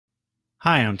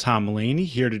Hi, I'm Tom Mullaney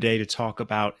here today to talk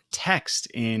about text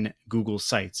in Google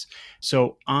Sites.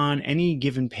 So on any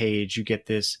given page, you get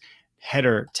this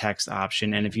header text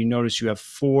option. And if you notice, you have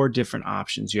four different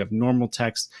options. You have normal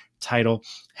text, title,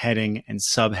 heading, and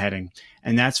subheading.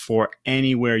 And that's for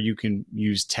anywhere you can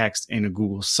use text in a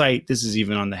Google site. This is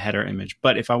even on the header image.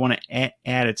 But if I want to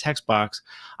add a text box,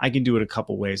 I can do it a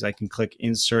couple ways. I can click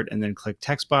insert and then click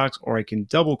text box, or I can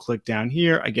double click down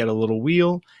here. I get a little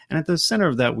wheel, and at the center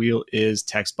of that wheel is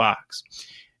text box.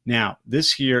 Now,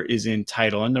 this here is in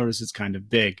title, and notice it's kind of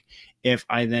big. If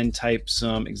I then type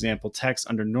some example text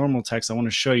under normal text, I want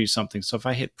to show you something. So if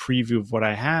I hit preview of what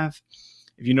I have,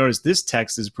 if you notice this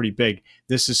text is pretty big,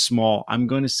 this is small. I'm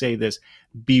going to say this: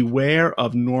 beware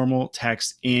of normal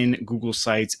text in Google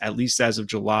Sites, at least as of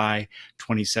July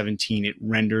 2017. It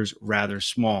renders rather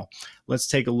small. Let's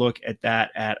take a look at that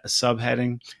at a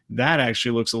subheading. That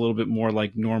actually looks a little bit more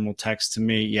like normal text to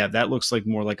me. Yeah, that looks like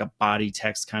more like a body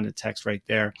text kind of text right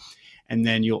there. And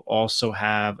then you'll also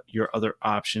have your other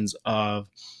options of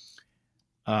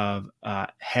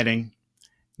heading.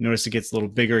 Notice it gets a little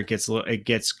bigger. It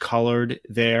gets colored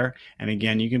there. And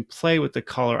again, you can play with the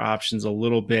color options a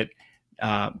little bit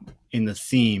in the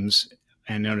themes.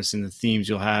 And notice in the themes,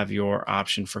 you'll have your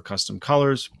option for custom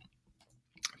colors.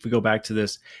 If we go back to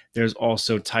this, there's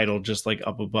also title just like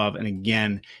up above. And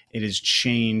again, it has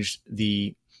changed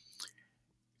the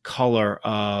color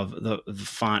of the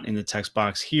font in the text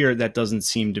box here. That doesn't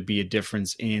seem to be a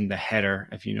difference in the header.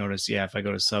 If you notice, yeah, if I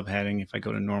go to subheading, if I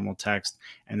go to normal text,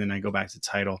 and then I go back to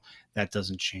title, that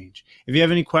doesn't change. If you have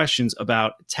any questions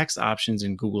about text options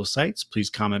in Google Sites,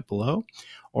 please comment below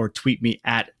or tweet me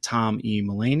at Tom E.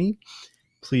 Mullaney.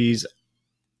 Please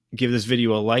give this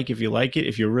video a like if you like it.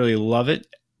 If you really love it,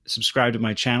 subscribe to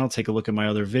my channel. Take a look at my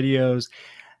other videos.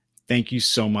 Thank you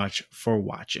so much for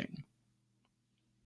watching.